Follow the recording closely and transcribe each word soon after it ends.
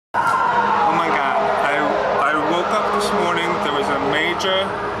major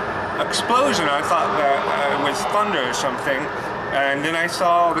explosion. I thought that it was thunder or something. And then I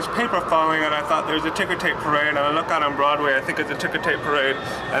saw all this paper falling and I thought there's a ticker tape parade, and I look out on Broadway, I think it's a ticker tape parade,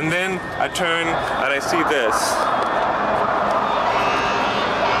 and then I turn and I see this.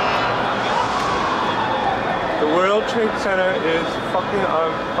 The World Trade Center is fucking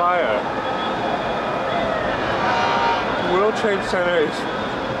on fire. The World Trade Center is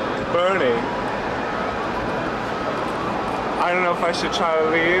burning. I don't know if I should try to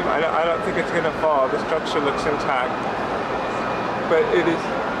leave. I don't think it's gonna fall. The structure looks intact. But it is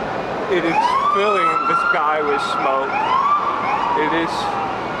filling the sky with smoke. It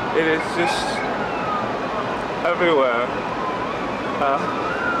is just everywhere.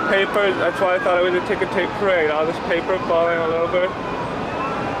 Paper, that's why I thought it was a ticker tape parade. All this paper falling all over.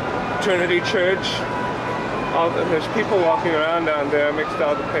 Trinity Church. There's people walking around down there mixed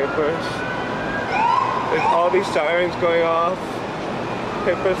all the papers. There's all these sirens going off.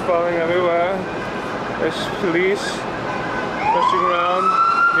 Papers falling everywhere. There's police rushing around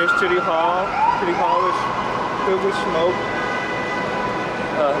near City Hall. City Hall is filled with smoke.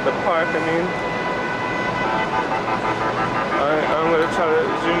 The park, I mean. I'm going to try to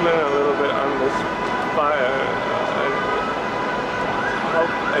zoom in a little bit on this fire.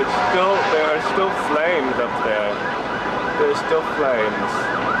 There are still flames up there. There's still flames.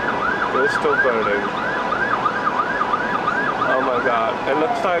 They're still burning. Oh my god. It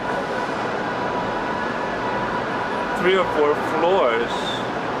looks like 3 or 4 floors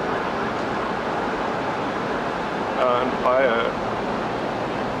are on fire.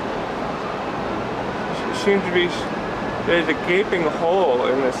 Seems to be, there's a gaping hole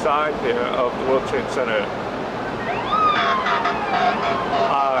in the side here of the World Trade Center.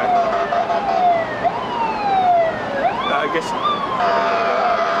 I guess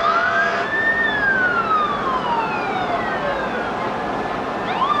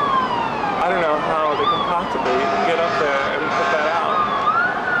I don't know how they can possibly get up there and put that out.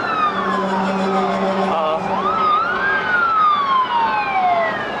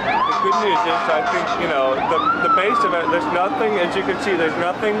 The good news is, I think, you know, the base of it, there's nothing, as you can see, there's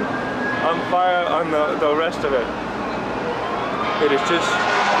nothing on fire on the rest of it. It is just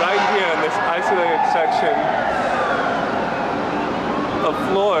right here in this isolated section of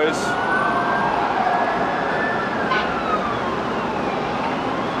floors.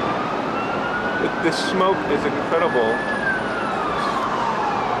 The smoke is incredible.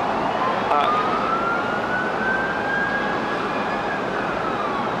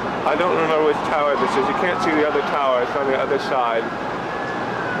 I don't remember which tower this is. You can't see the other tower. It's on the other side.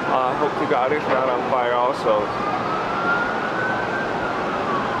 Hope to God it's not on fire also.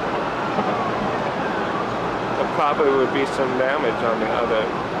 There probably would be some damage on the other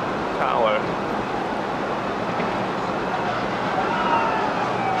tower.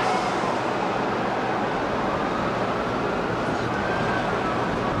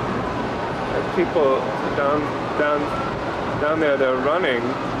 People down there, they're running.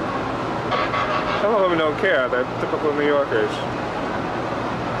 Some of them don't care. They're typical New Yorkers.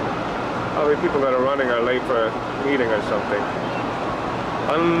 All the people that are running are late for a meeting or something.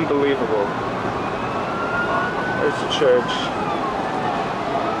 Unbelievable. There's the church.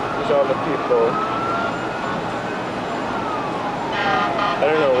 There's all the people. I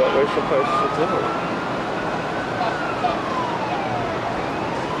don't know what we're supposed to do.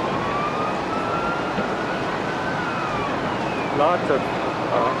 Lots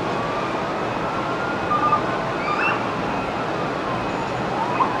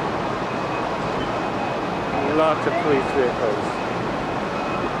of police vehicles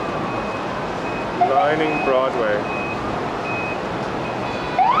lining Broadway.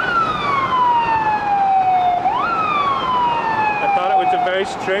 I thought it was a very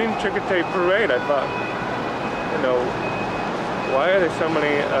strange ticker tape parade. I thought, you know, why are there so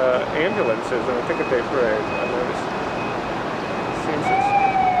many ambulances in a ticker tape parade? I noticed. Seems it's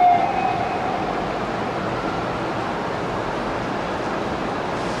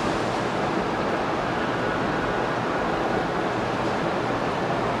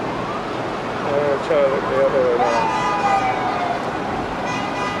try to look the other way around.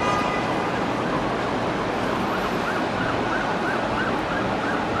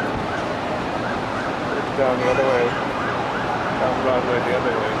 Look down the other way. Down Broadway the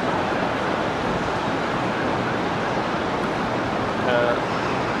other way.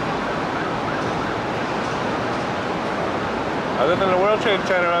 Other than the World Trade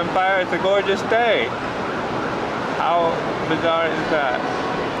Center on fire, it's a gorgeous day. How bizarre is that?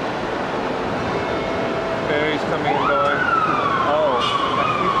 Ferries coming and going. Oh, I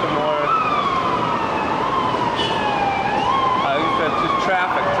see some more. I think that's just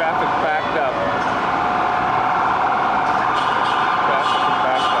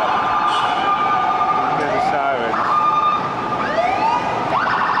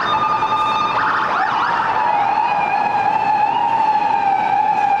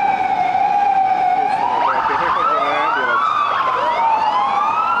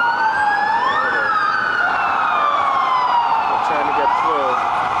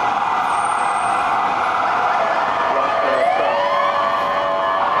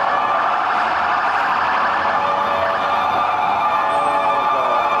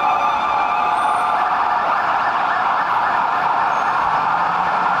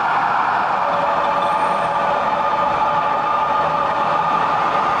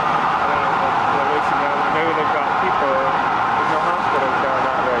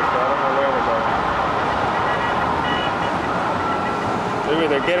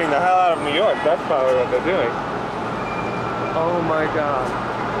evacuating the hell out of New York. That's probably what they're doing. Oh my god.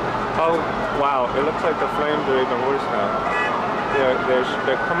 Oh, wow. It looks like the flames are even worse now.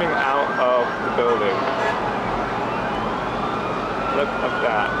 They're coming out of the building. Look at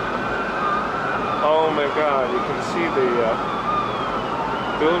that. Oh my god. You can see the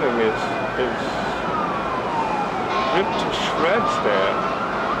building is ripped to shreds there.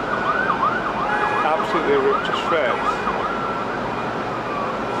 Absolutely ripped to shreds.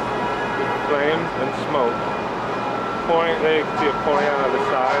 With flames and smoke. Pouring, there you can see it pouring out of the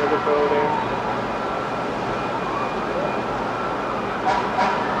side of the building.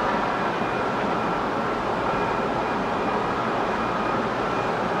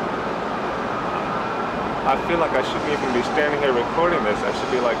 I feel like I shouldn't even be standing here recording this. I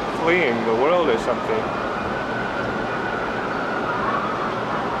should be like fleeing the world or something.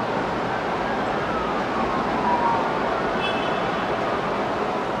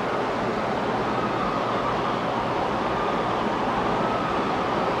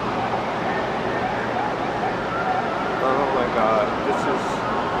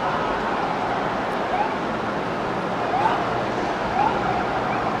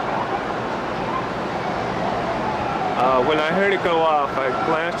 When I heard it go off, I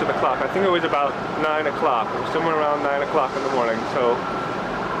glanced at the clock. I think it was about 9 o'clock. It was somewhere around 9 o'clock in the morning. So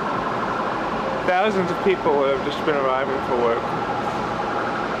thousands of people would have just been arriving for work.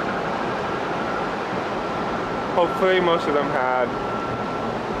 Hopefully most of them had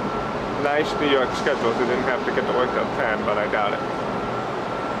nice New York schedules. They didn't have to get to work till 10, but I doubt it.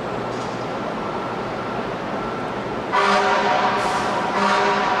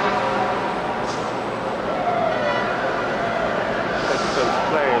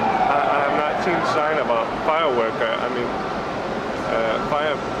 Sign of a firework. I mean,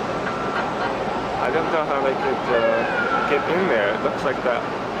 fire. I don't know how they could get in there. It looks like that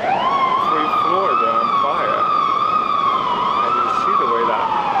 3 floors are on fire. And you see the way that.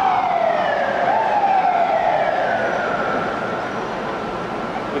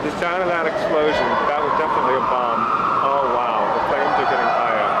 With the sound of that explosion, that was definitely a bomb. Oh wow, the flames are getting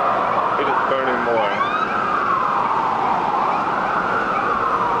higher. It is burning more.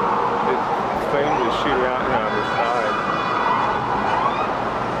 Flames are shooting out here on the side.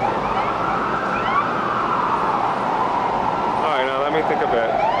 Alright, now let me think a bit.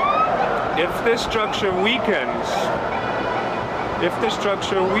 If this structure weakens,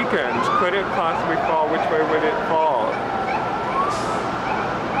 could it possibly fall? Which way would it fall?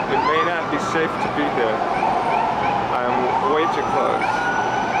 It may not be safe to be here. I'm way too close.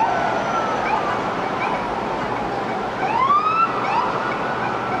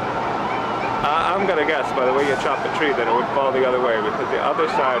 I'm gonna guess by the way you chop the tree that it would fall the other way because the other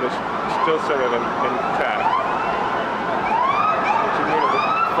side is still sort of intact. Which would mean it would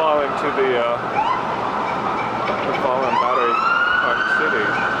fall into the fallen Battery Park City.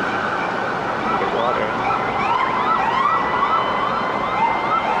 The water.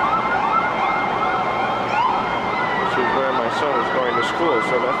 Which is where my son is going to school,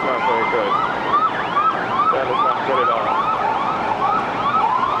 so that's not very good. That is not good at all.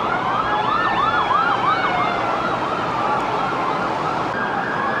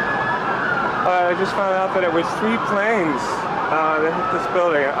 I just found out that it was 3 planes that hit this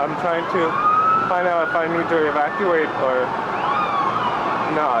building. I'm trying to find out if I need to evacuate or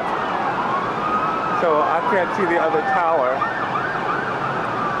not. So I can't see the other tower.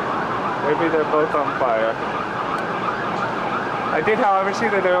 Maybe they're both on fire. I did, however,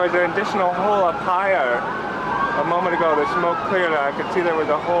 see that there was an additional hole up higher. A moment ago, the smoke cleared and I could see there was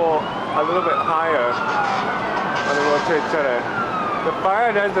a hole a little bit higher on the World Trade Center. The fire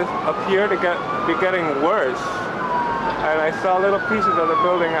does appear to be getting worse, and I saw little pieces of the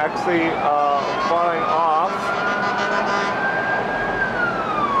building actually falling off.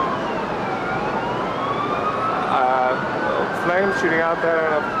 Flames shooting out there,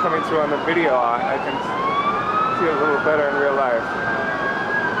 and coming through on the video, I can see it a little better in real life.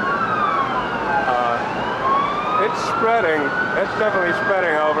 It's spreading. It's definitely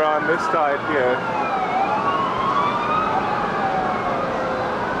spreading over on this side here.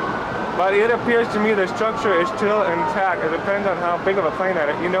 But it appears to me the structure is still intact. It depends on how big of a plane at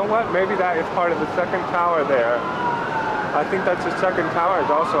it. You know what? Maybe that is part of the second tower there. I think that's the second tower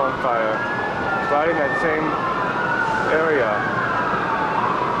is also on fire. It's right in that same area.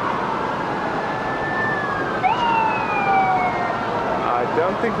 I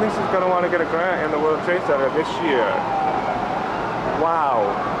don't think Lisa's going to want to get a grant in the World Trade Center this year. Wow.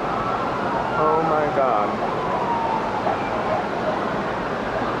 Oh my God.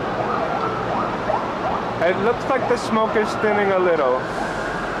 It looks like the smoke is thinning a little.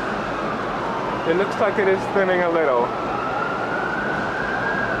 It looks like it is thinning a little.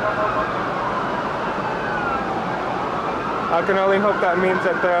 I can only hope that means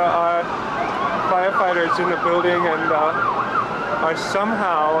that there are firefighters in the building and are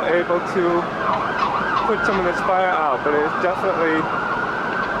somehow able to put some of this fire out, but it is definitely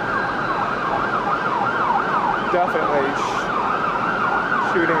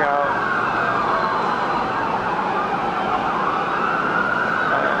shooting out.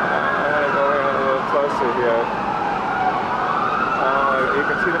 I'm gonna go in a little closer here. You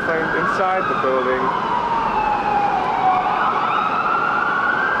can see the flames inside the building.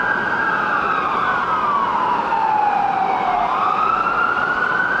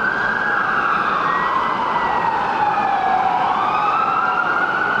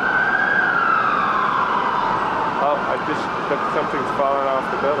 Something's falling off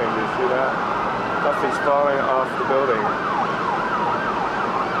the building. Do you see that? Something's falling off the building.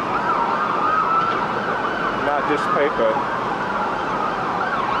 Not just paper.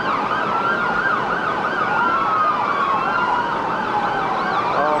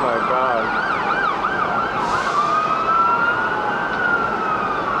 Oh my God.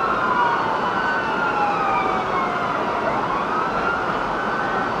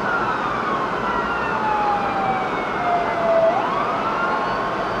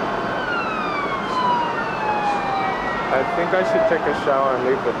 I think I should take a shower and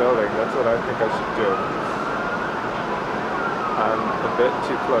leave the building. That's what I think I should do. I'm a bit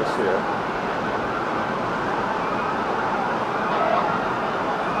too close here.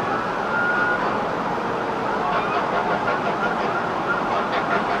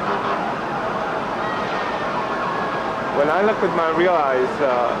 When I look with my real eyes,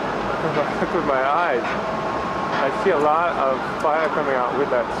 when I look with my eyes, I see a lot of fire coming out with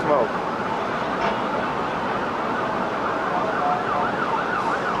that smoke.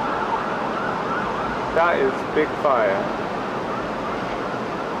 That is big fire.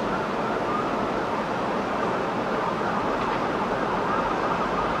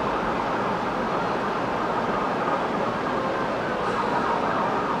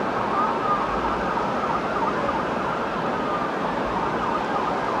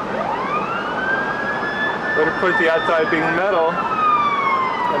 But of course the outside being metal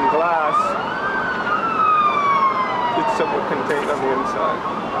and glass, it's somewhat contained on the inside.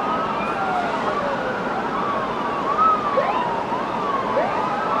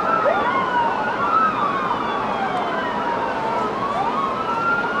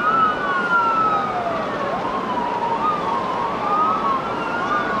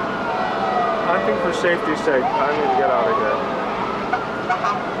 I think for safety's sake, I need to get out of here.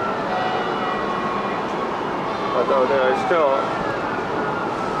 Although there are still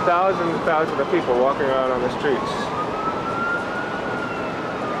thousands and thousands of people walking around on the streets.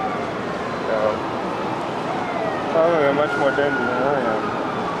 So, probably much more dangerous than I am.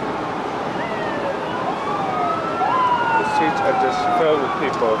 The streets are just filled with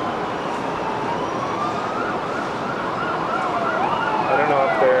people. I don't know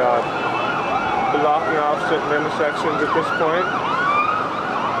if they are blocking off certain intersections at this point.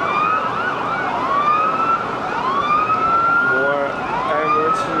 More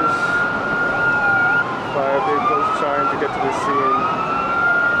ambulances, fire vehicles trying to get to the scene.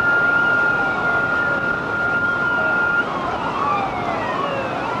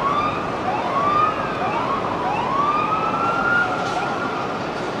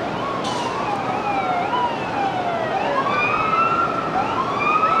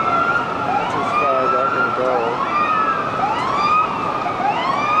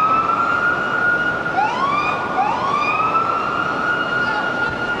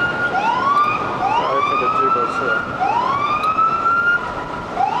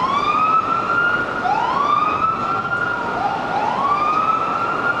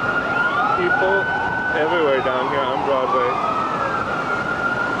 Everywhere down here on Broadway.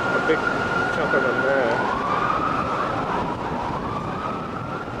 A big chunk of them there.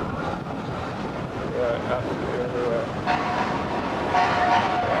 Yeah, absolutely everywhere.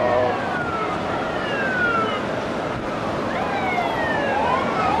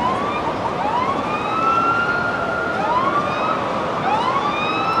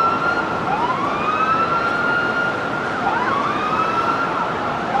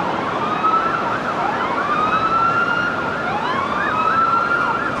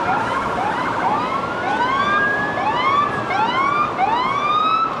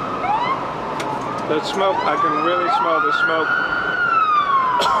 The smoke, I can really smell the smoke.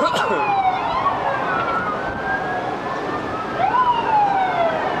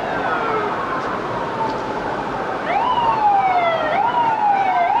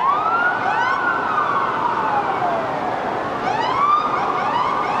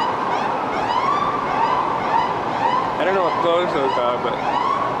 close those are, but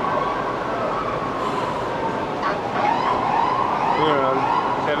we're around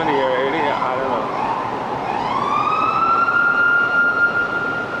 70 or 80, I don't know.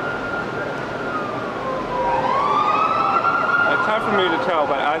 It's hard for me to tell,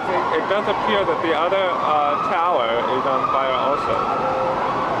 but I think it does appear that the other tower is on fire also.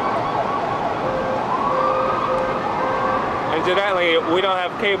 Incidentally, we don't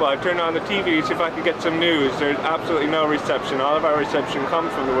have cable. I turned on the TV to see if I could get some news. There's absolutely no reception. All of our reception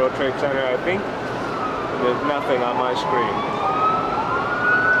comes from the World Trade Center, I think. There's nothing on my screen.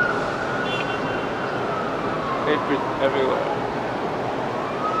 It's everywhere.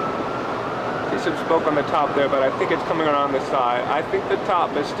 There's some smoke on the top there, but I think it's coming around the side. I think the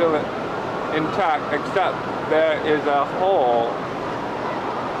top is still intact, except there is a hole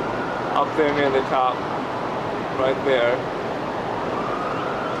up there near the top, right there.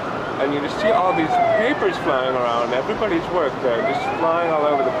 And you just see all these papers flying around. Everybody's work there, just flying all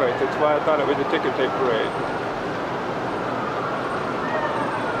over the place. That's why I thought it was a ticker tape parade.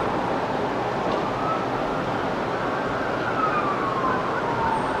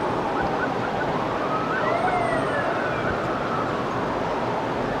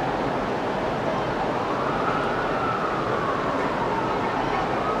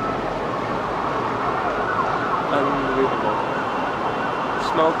 Unbelievable.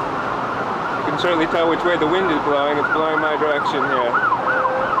 Smoke. You can certainly tell which way the wind is blowing. It's blowing my direction here.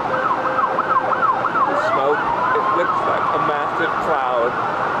 The smoke, it looks like a massive cloud.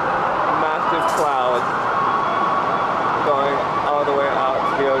 A massive cloud going all the way out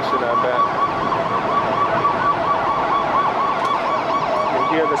to the ocean, I bet. You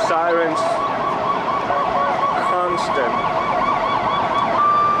can hear the sirens constant.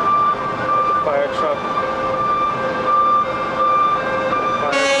 The fire truck.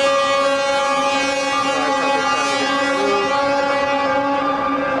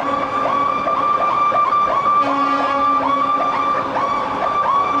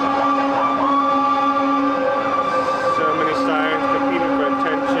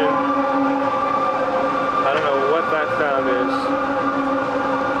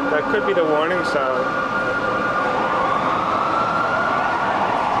 Could be the warning sound.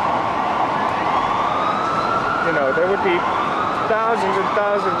 You know, there would be thousands and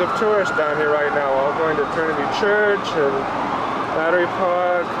thousands of tourists down here right now, all going to Trinity Church and Battery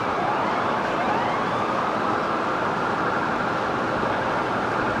Park.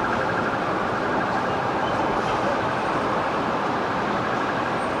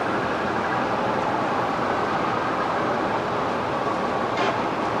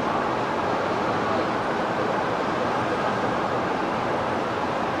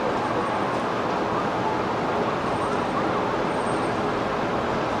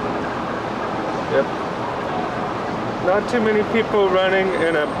 Yep. Not too many people running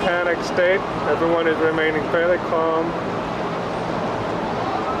in a panic state. Everyone is remaining fairly calm.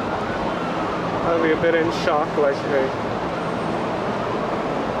 Probably a bit in shock like me.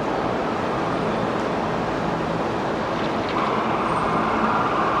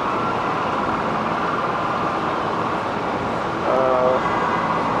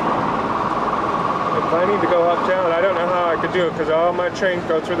 If I need to go uptown, I don't know how I could do it because all my trains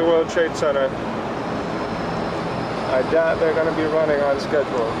go through the World Trade Center. I doubt they're going to be running on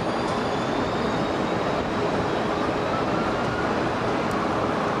schedule.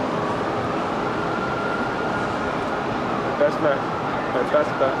 My best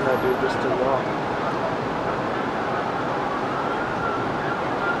bet might be just to walk.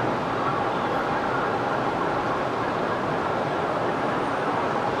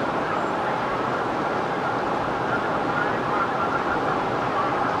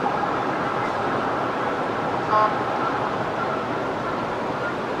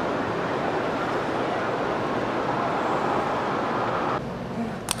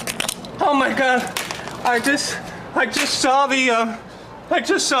 Oh my God! I just saw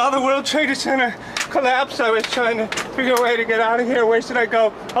the World Trade Center collapse. I was trying to figure a way to get out of here. Where should I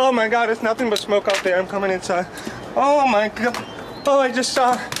go? Oh my God! It's nothing but smoke out there. I'm coming inside. Oh my God! Oh, I just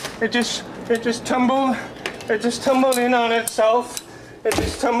saw it. Just tumbled. It just tumbled in on itself. It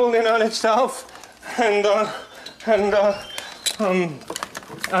just tumbled in on itself. And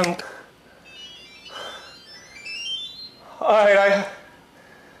all right.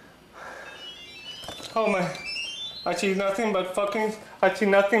 Oh my, I see nothing but I see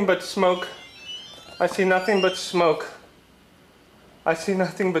nothing but smoke. I see nothing but smoke. I see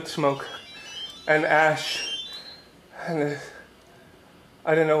nothing but smoke and ash. And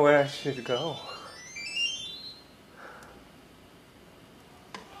I don't know where I should go.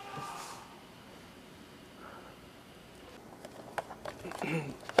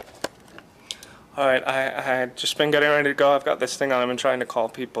 Alright, I had just been getting ready to go. I've got this thing on. I've been trying to call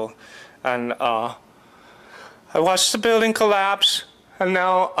people. And I watched the building collapse. And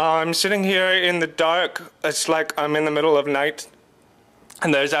now I'm sitting here in the dark. It's like I'm in the middle of night.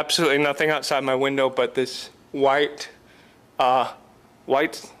 And there's absolutely nothing outside my window but this white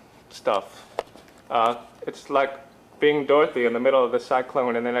stuff. It's like being Dorothy in the middle of the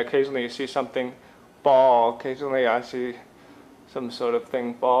cyclone, and then occasionally you see something fall. Occasionally I see some sort of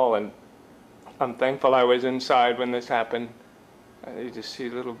thing fall, and I'm thankful I was inside when this happened. You just see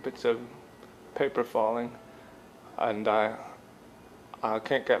little bits of paper falling, and I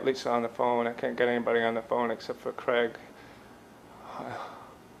can't get Lisa on the phone. I can't get anybody on the phone except for Craig.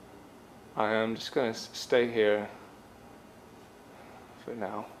 I am just gonna stay here for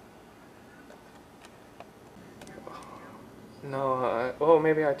now. No, oh,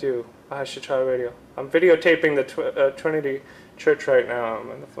 maybe I do. I should try radio. I'm videotaping the Trinity Church right now. I'm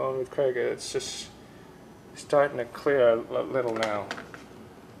on the phone with Craig. It's just starting to clear a little now.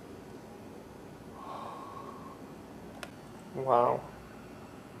 Wow.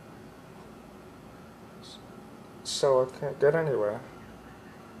 So I can't get anywhere.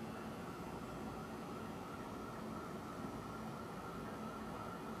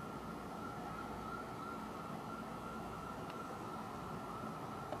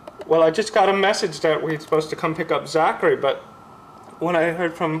 Well, I just got a message that we're supposed to come pick up Zachary, but when I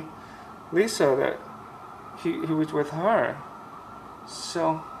heard from Lisa that he was with her,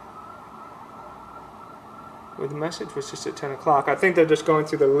 so well, the message was just at 10 o'clock. I think they're just going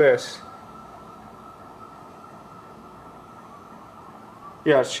through the list.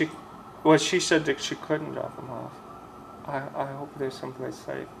 Yeah, she said that she couldn't drop him off. I hope there's someplace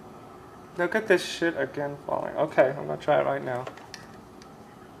safe. Look at this shit again falling. Okay, I'm gonna try it right now.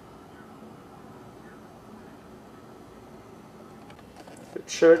 The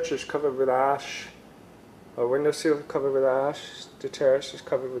church is covered with ash. Our windowsill is covered with ash. The terrace is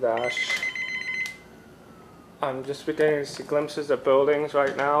covered with ash. I'm just beginning to see glimpses of buildings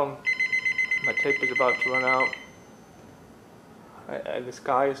right now. My tape is about to run out. The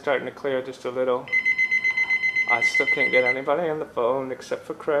sky is starting to clear just a little. I still can't get anybody on the phone except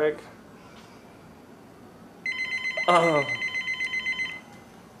for Craig. Oh.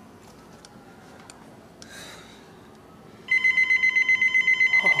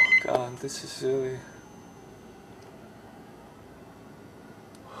 Oh God, this is really...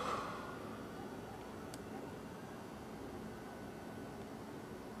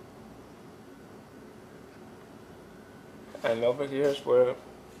 And over here is where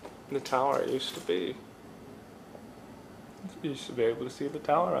the tower used to be. You used to be able to see the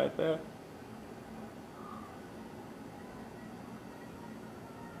tower right there.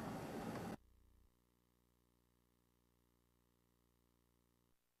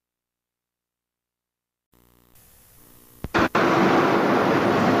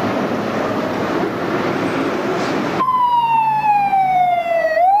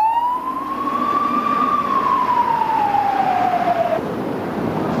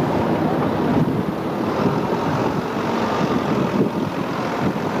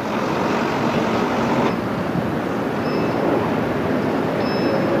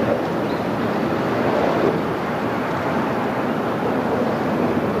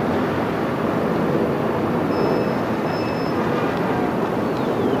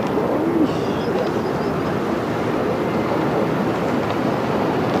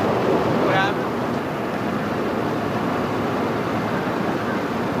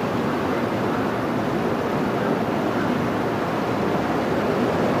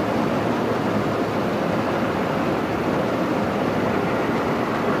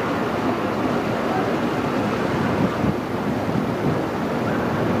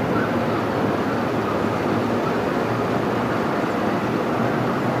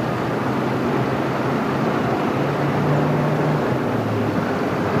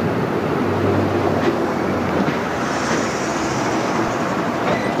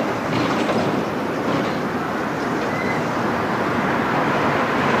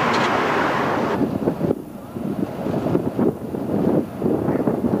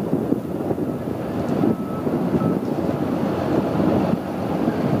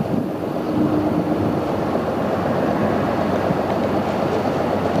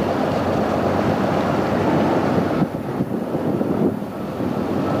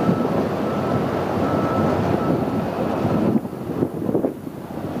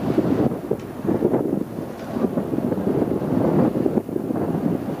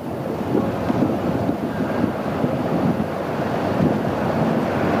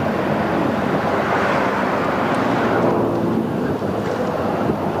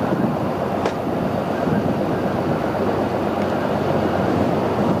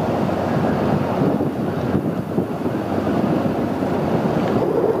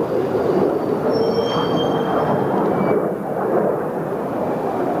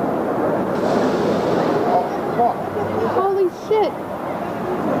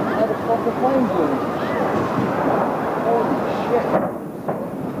 had a fucking plane doing it. Holy shit.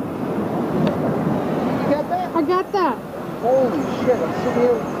 You got that? I got that. Holy shit, I'm sitting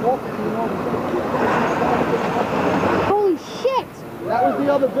here walking, you know. Holy shit! That was the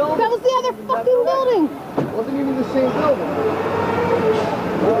other building? That was the other fucking building! It wasn't even the same building.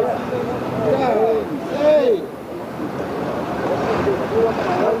 Hey!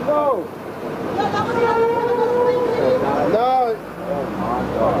 Hello! No!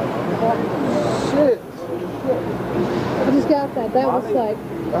 Shit! I just got that. That was like...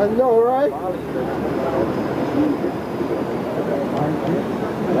 I know, right?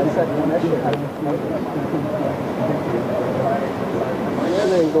 That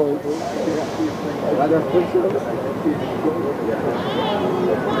ain't going through. I got pictures.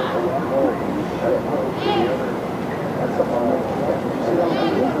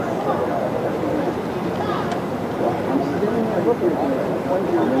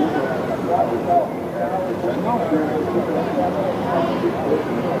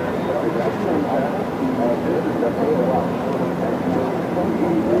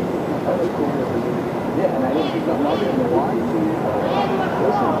 Yeah, and I didn't pick up much of the wine.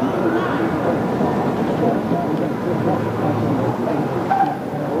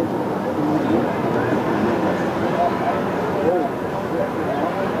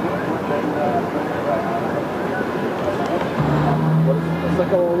 It's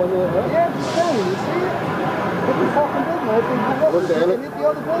like a one of the... Yeah, it's funny, you see it? What the fucking building? I think what's the hit the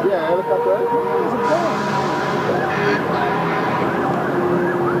other building? Yeah, helicopter. Yeah, it's a plane.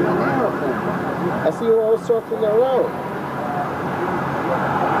 I see you all circling around.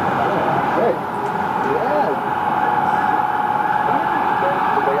 Hey. Yeah.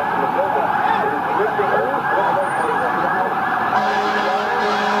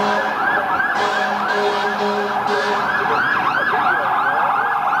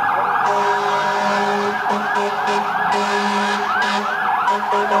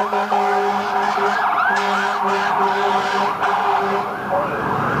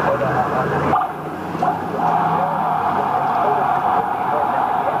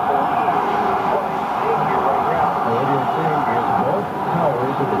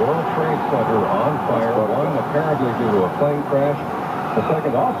 Due to a plane crash. The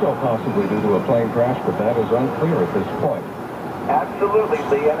second also possibly due to a plane crash, but that is unclear at this point. Absolutely,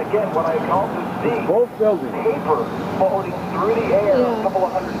 Lee. And again, what I can also see, Both buildings. Paper floating through the air a couple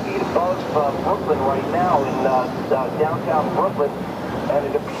of hundred feet above Brooklyn right now in downtown Brooklyn. And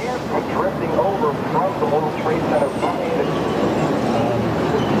it appears to be drifting over from the World Trade Center plane.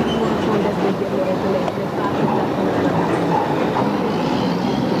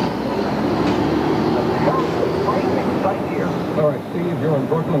 All right, Steve, you're in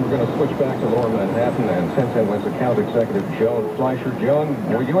Brooklyn. We're going to switch back to Lower Manhattan and 1010 West account executive Joan Fleischer. Joan,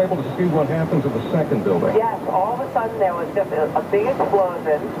 were you able to see what happened to the second building? Yes, all of a sudden there was just a big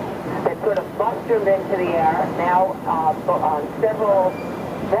explosion that sort of mushroomed into the air. Now on several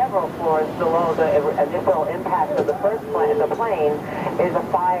floors below the initial impact of the first plane, the plane, is a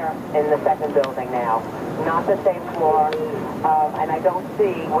fire in the second building now. Not the same floor, and I don't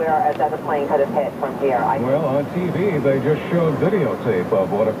see where another plane could have hit from here. Well, on TV, they just showed videotape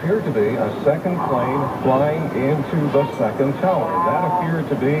of what appeared to be a second plane flying into the second tower. That appeared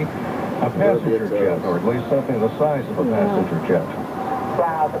to be a passenger jet, or at least something the size of a passenger jet.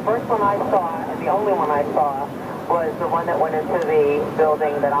 Wow, the first one I saw, and the only one I saw, was the one that went into the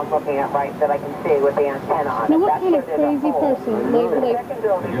building that I'm looking at that I can see with the antenna on it. Now what kind of crazy person, like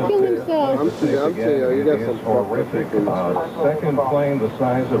kill himself? I'm saying, you got some horrific. Second plane the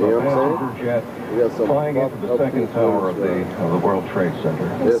size of a passenger jet flying into the second tower of the World Trade Center.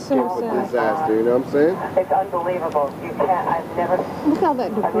 It's so sad. Disaster, you know what I'm saying? It's unbelievable. You can't, I've never... Look all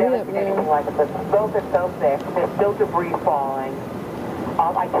that debris up seen there. anything like it. The built is so thick. There's still debris falling.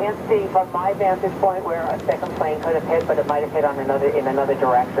 I can't see from my vantage point where a second plane could have hit, but it might have hit in another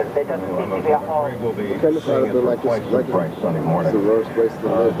direction. There doesn't seem to be a hole. We'll be seeing it for quite some price Sunday morning. It's the worst place to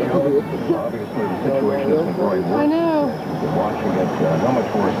live. Obviously, the situation isn't very worse. I know. Been watching it. How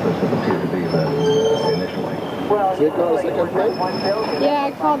much worse does it appear to be than initially? Well, Did you call a second plane? Yeah,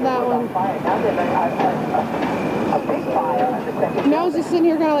 I called that one. A big fire at the second. And I was just sitting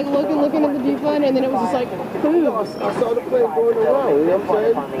here kind of like looking at the viewfinder, and then it was just like, boom. I saw the plane going around, you know what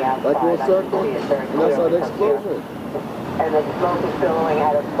I'm saying? Like in a circle, and I saw the explosion. And the smoke is billowing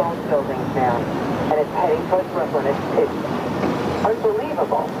out of both buildings now. And it's heading towards Brooklyn. It's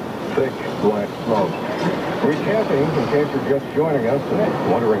unbelievable. Thick black smoke. Recapping, in case you're just joining us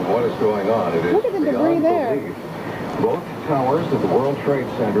and wondering what is going on, it is Look at the debris beyond there. belief. Both towers of the World Trade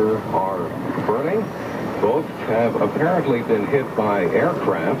Center are burning. Both have apparently been hit by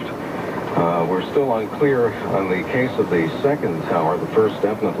aircraft. We're still unclear on the case of the second tower. The first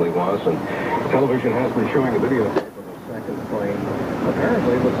definitely was, and television has been showing a video of the second plane,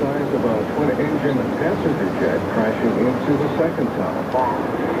 apparently the size of a twin-engine passenger jet, crashing into the second tower.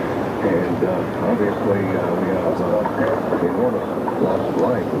 And obviously, we have enormous loss of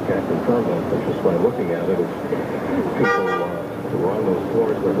life. We can't confirm that, but just by looking at it, if people who were on those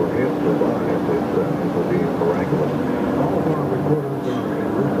floors that were hit survived, it will be miraculous. All of our reporters are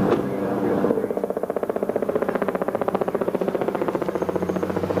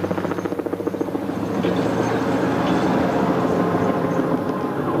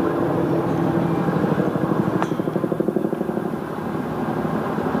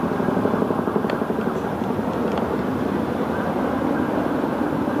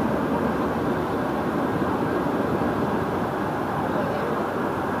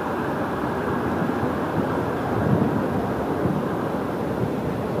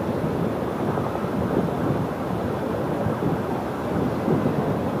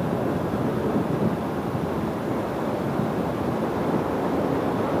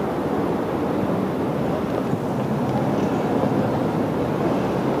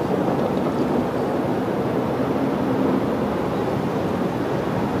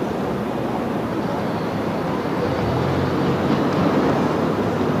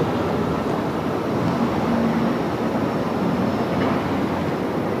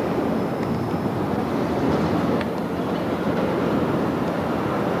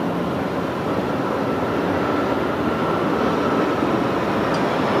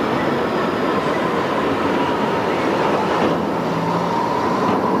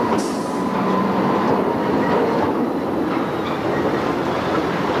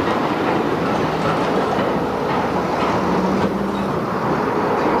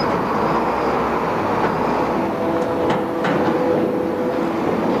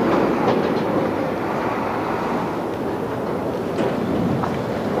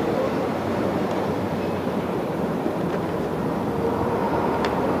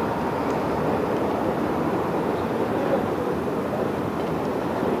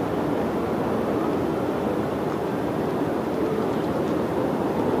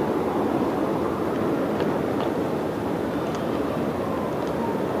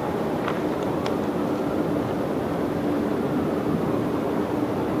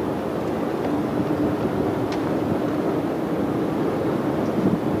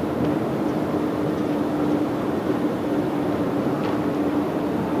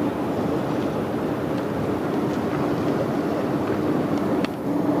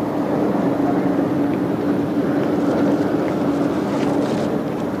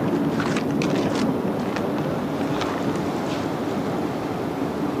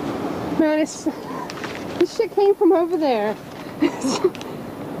Man, this shit came from over there.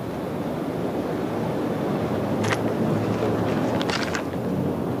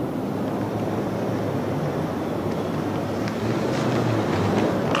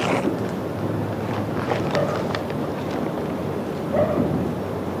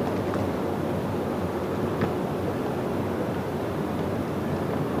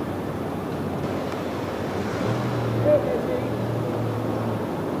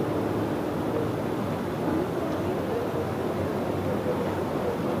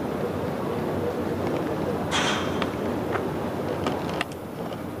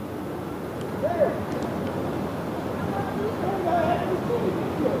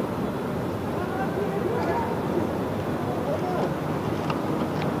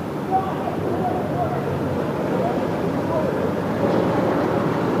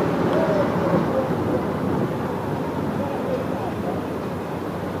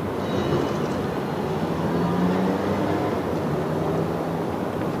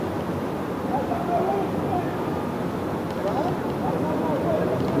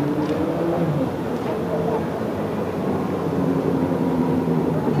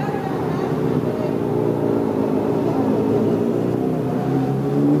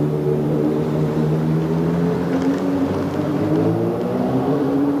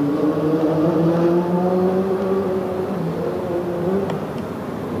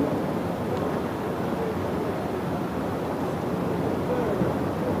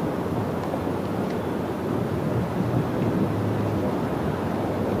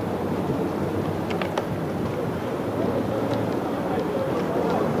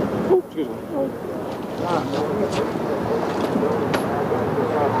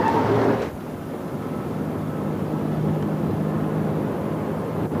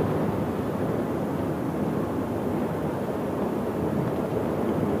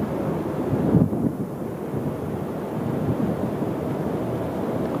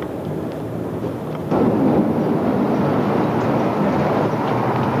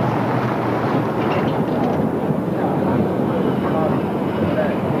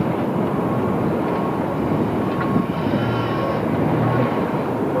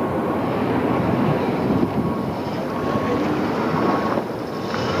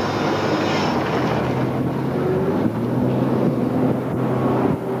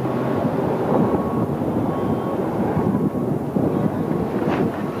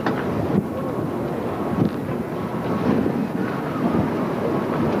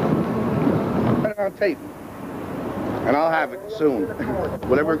 On tape. And I'll have it soon.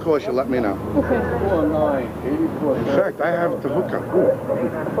 Whatever it costs you, let me know. Okay. In fact, I have the hookup.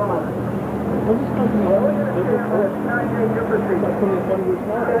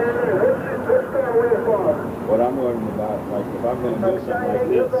 What I'm learning about, like, if I'm going to do something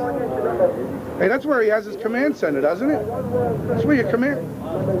like this. Hey, that's where he has his command center, doesn't it? That's where your command.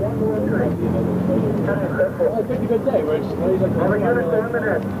 Well, it's been a good day, right? Today's like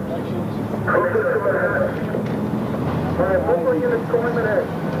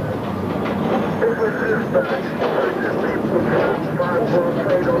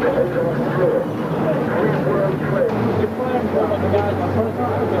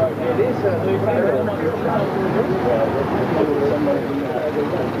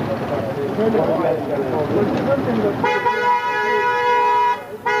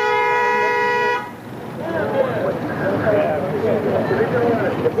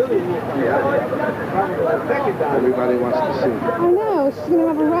Everybody wants to see. I know, she's gonna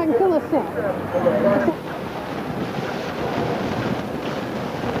have a rat and kill herself.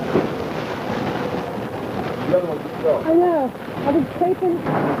 I know. I've been taping.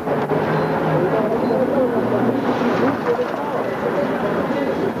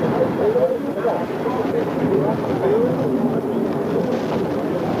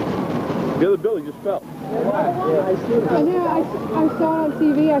 the other Billy just fell. I know. I saw it on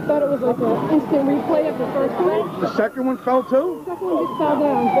TV. I thought it was like an instant replay of the first one. The second one fell too? The second one just fell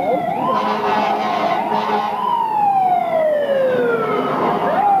down.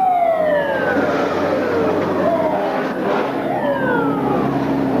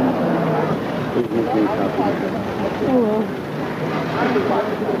 Oh well.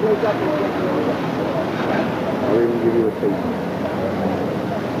 I'll even give you a tape.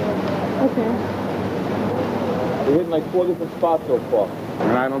 Okay. We're hitting like 4 different spots so far.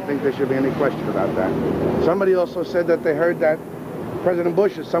 And I don't think there should be any question about that. Somebody also said that they heard that President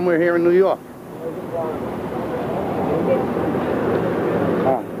Bush is somewhere here in New York.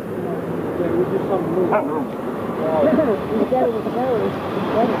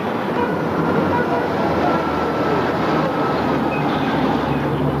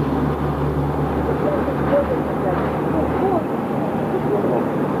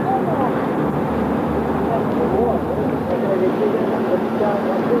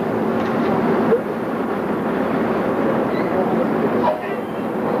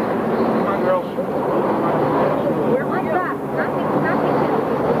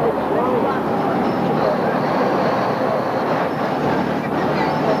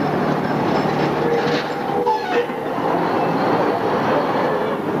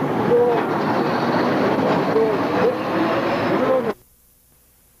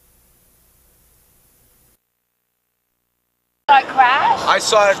 I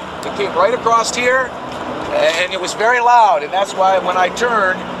saw it came right across here, and it was very loud, and that's why when I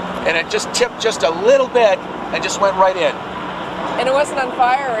turned, and it just tipped just a little bit, and just went right in. And it wasn't on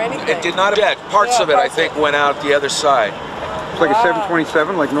fire or anything? It did not. Yeah, parts of it, I think, went out the other side. It's like a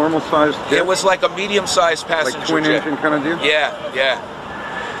 727, like normal sized jet? It was like a medium-sized passenger like twin jet. engine kind of deal? Yeah, yeah.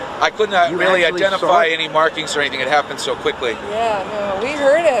 I couldn't really identify any markings or anything. It happened so quickly. Yeah, no, we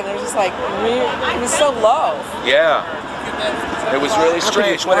heard it, and it was just like, it was so low. Yeah. It was really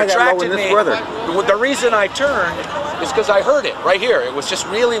strange. What attracted me, the reason I turned is because I heard it right here. It was just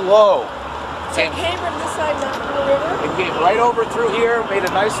really low. So it came from this side, not from the river? It came right over through here, made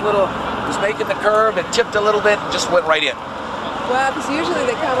a nice little, was making the curve, and tipped a little bit, and just went right in. Well, because usually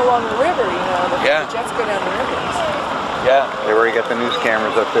they come along the river, you know, the jets go down the river. Yeah. They already got the news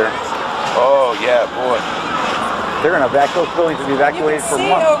cameras up there. Oh, yeah, boy. They're going to evacuate, those buildings will be evacuated for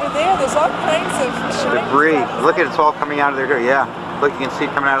months. You can see over there, there's all kinds of debris. Look at it, it's all coming out of there. Yeah, look, you can see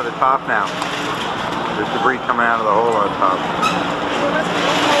it coming out of the top now. There's debris coming out of the hole on top. There must be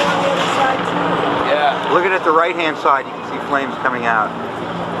one hole on the other side too. Yeah. Look at the right-hand side, you can see flames coming out.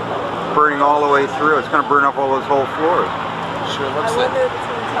 Burning all the way through. It's going to burn up all those whole floors. Sure looks I wonder if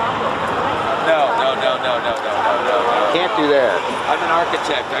it's on top of it. No. Can't do that. I'm an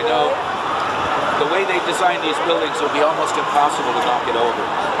architect. I know the way they design these buildings will be almost impossible to knock it over.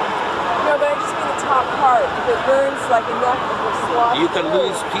 No, but I just mean the top part. If it burns like enough of the slot. You could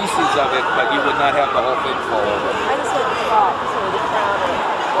lose pieces of it, but you would not have the whole thing fall over. I just said the top, so the crown of it.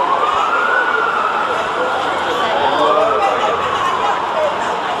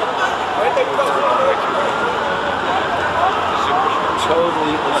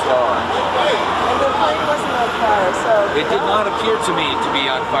 Totally bizarre. And the plane wasn't on fire, so... It did not appear to me to be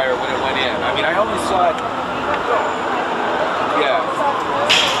on fire when it went in. I mean, I only saw it... Yeah.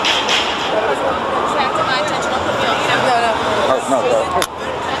 No. Oh, no.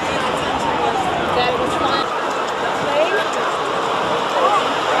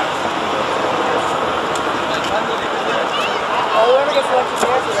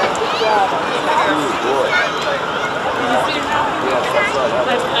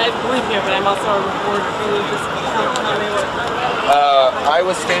 I live here, but I'm also a reporter. Can you just tell me what? I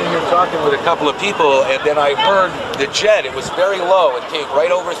was standing here talking with a couple of people, and then I heard the jet. It was very low. It came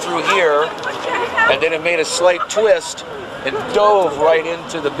right over through here, and then it made a slight twist and dove right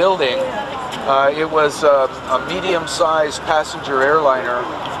into the building. It was a medium-sized passenger airliner,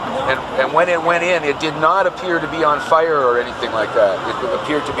 and when it went in, it did not appear to be on fire or anything like that. It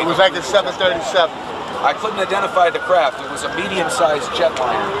appeared to be... It was like a 737. I couldn't identify the craft. It was a medium-sized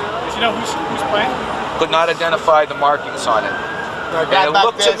jetliner. Do you know who's playing? Could not identify the markings on it. And it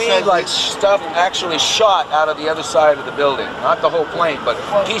looked to me like stuff actually shot out of the other side of the building. Not the whole plane, but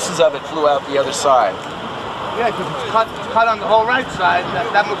pieces of it flew out the other side. Yeah, because it's cut on the whole right side.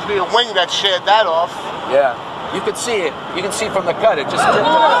 That must be a wing that sheared that off. Yeah, you could see it. You can see from the cut, it just drifted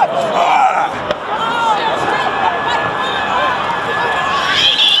out.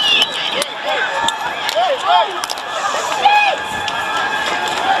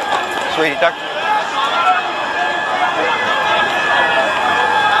 Sweetie, duck.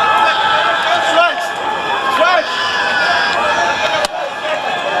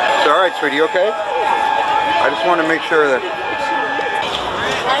 It's all right, sweetie, you okay? I just want to make sure that...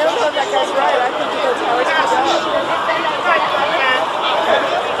 I don't know if that guy's right. I think he goes always goes out.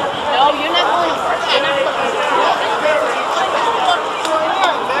 No, you're not going.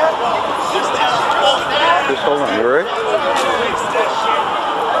 Just hold on, you all right?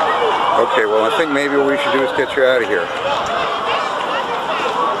 Okay, well, I think maybe what we should do is get you out of here.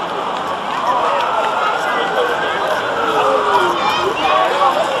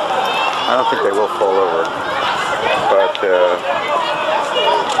 I don't think they will fall over, but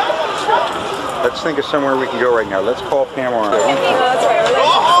let's think of somewhere we can go right now. Let's call Pam on.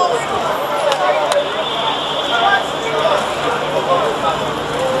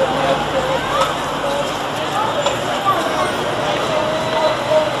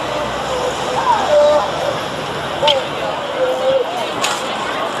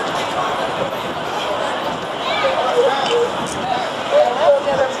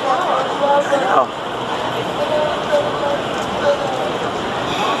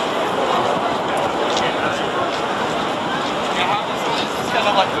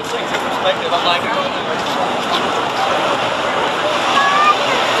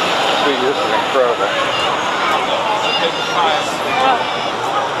 This is incredible.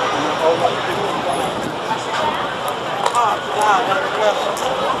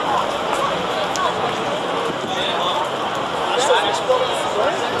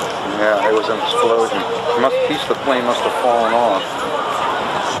 Yeah, it was an explosion. Piece of the plane must have fallen off.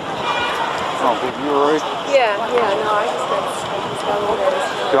 Oh, baby, you alright? Yeah, no, I just got a little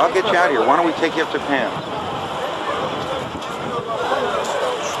nervous. So I'll get you out of here. Why don't we take you up to Pam's?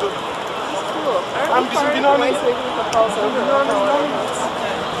 I'm just looking on it. If it falls over. If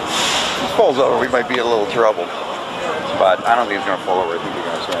it falls over, we might be in a little trouble. But I don't think it's going to fall over. I think you're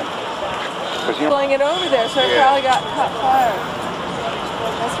going to swim. Because you know, pulling it over there, so it probably got caught fire.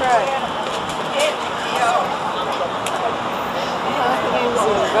 That's right. The game's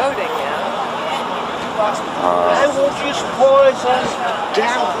voting now. I want you to spoil some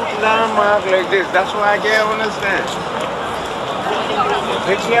damn good landmark like this. That's why I can't understand.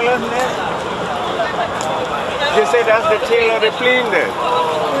 The tail on there? They say that's the tail of the plane there.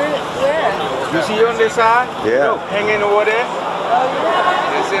 Where? You see on this side? Yeah. Look, hanging over there? Oh,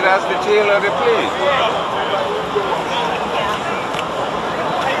 yeah. They say that's the tail of the plane.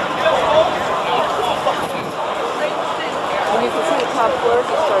 And you can see the top floors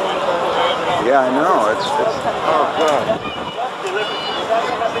are starting to burn. yeah, I know. It's Oh, God.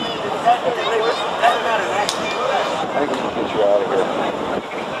 I think we can get you out of here.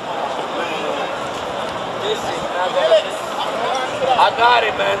 I got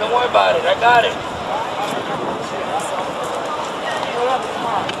it, man. Don't worry about it. I got it.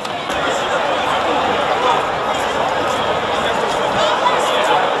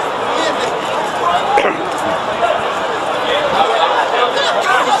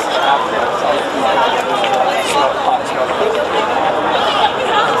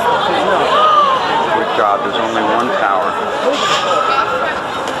 Good job. There's only one tower.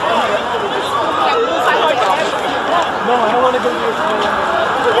 No, I don't want to go to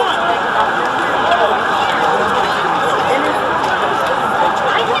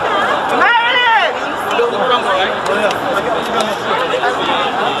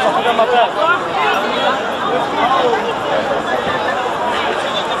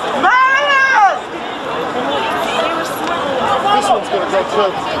This one's going to go too.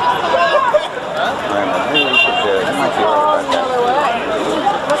 Maybe we should, you might be right about that.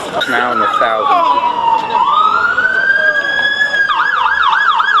 Now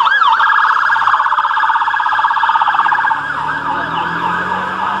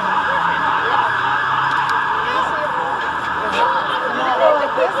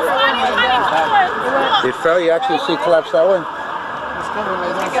It fell. You actually see it collapse that way.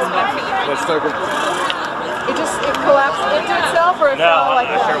 Let's take it. It collapsed into itself, or it fell like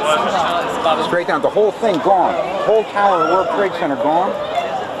that? Straight down. The whole thing gone. The whole tower, the World Trade Center gone.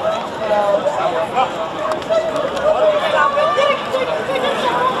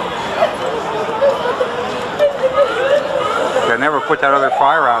 They never put that other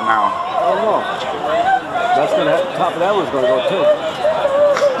fire out now. Oh no. That's gonna top of that one's gonna go too.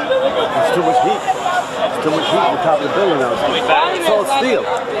 There's too much heat. There's too much heat on the top of the building now. It's all steel.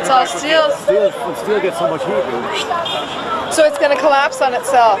 It's all steel. Steel gets so much heat. So it's gonna collapse on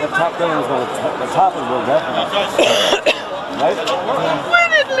itself. The top building's gonna, the top of it will definitely. Right? Where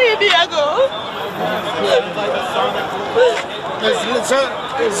did Lydia go?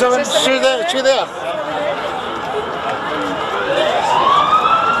 She there.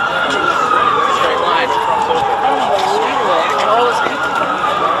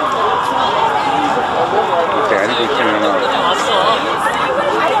 Okay, I think we can.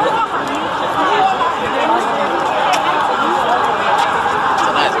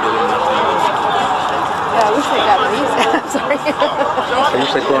 Yeah, I wish they got these. I'm sorry. I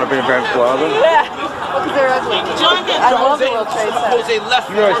wish they'd gone up in advance plaza. Yeah, because they're ugly. I love the World Trade Center.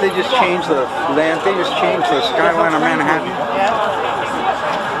 You realize they just changed the land, they just changed the skyline of Manhattan. Yeah.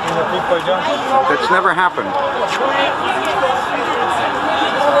 That's never happened.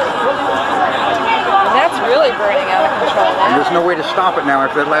 And that's really burning out of control now. And there's no way to stop it now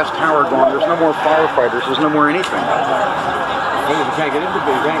after that last tower gone. There's no more firefighters, there's no more anything. They can't get into it,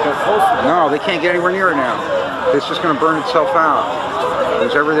 they can't get close to it. No, they can't get anywhere near it now. It's just going to burn itself out.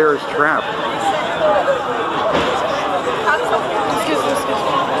 Who's ever there is trapped.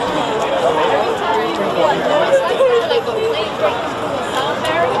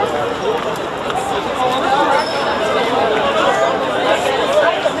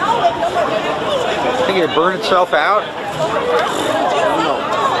 Think it'd burn itself out?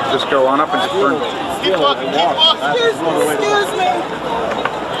 Just go on up and just burn. Excuse me.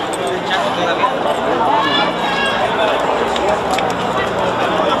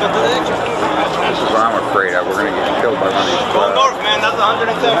 This is what I'm afraid of. We're going to get killed by one of these clouds. North, man. That's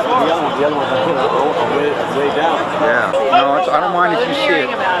 110 floors. The other ones are way down. Yeah. No, I don't mind if you see it.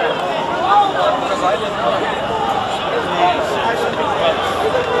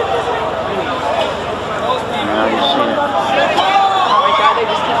 Now you see it. Oh my God, they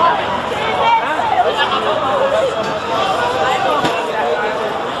just keep coming.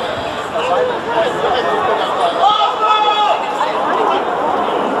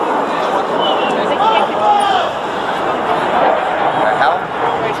 The hell?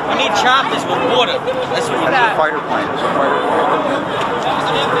 We need choppers with water. That's what we That's got. a fighter plane. It's a fighter plane. It's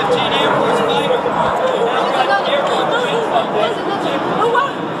an F-15 Air Force fighter.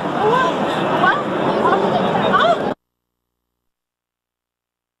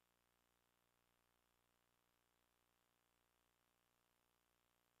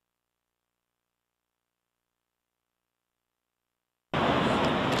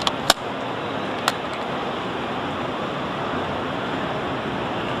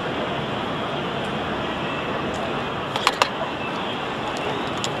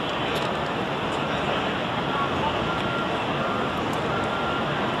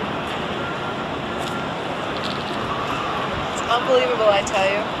 Unbelievable, I tell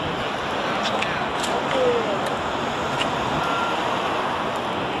you.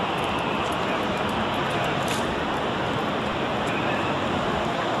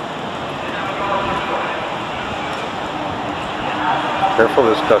 Careful of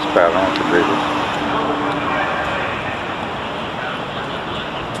this dust cloud. I don't want to breathe it.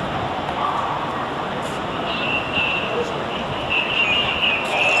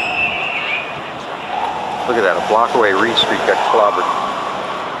 Look at that, a block away, Reed Street got clobbered.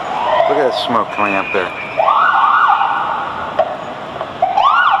 Look at that smoke coming up there.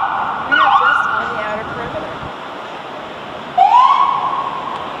 We are just on the outer perimeter.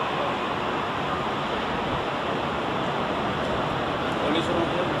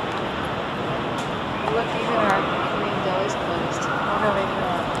 Look, even our Korean deli's closed. Oh no, maybe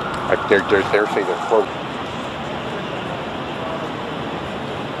not. They're saying they're closed.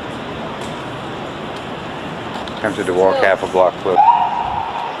 Tempted to walk half a block close.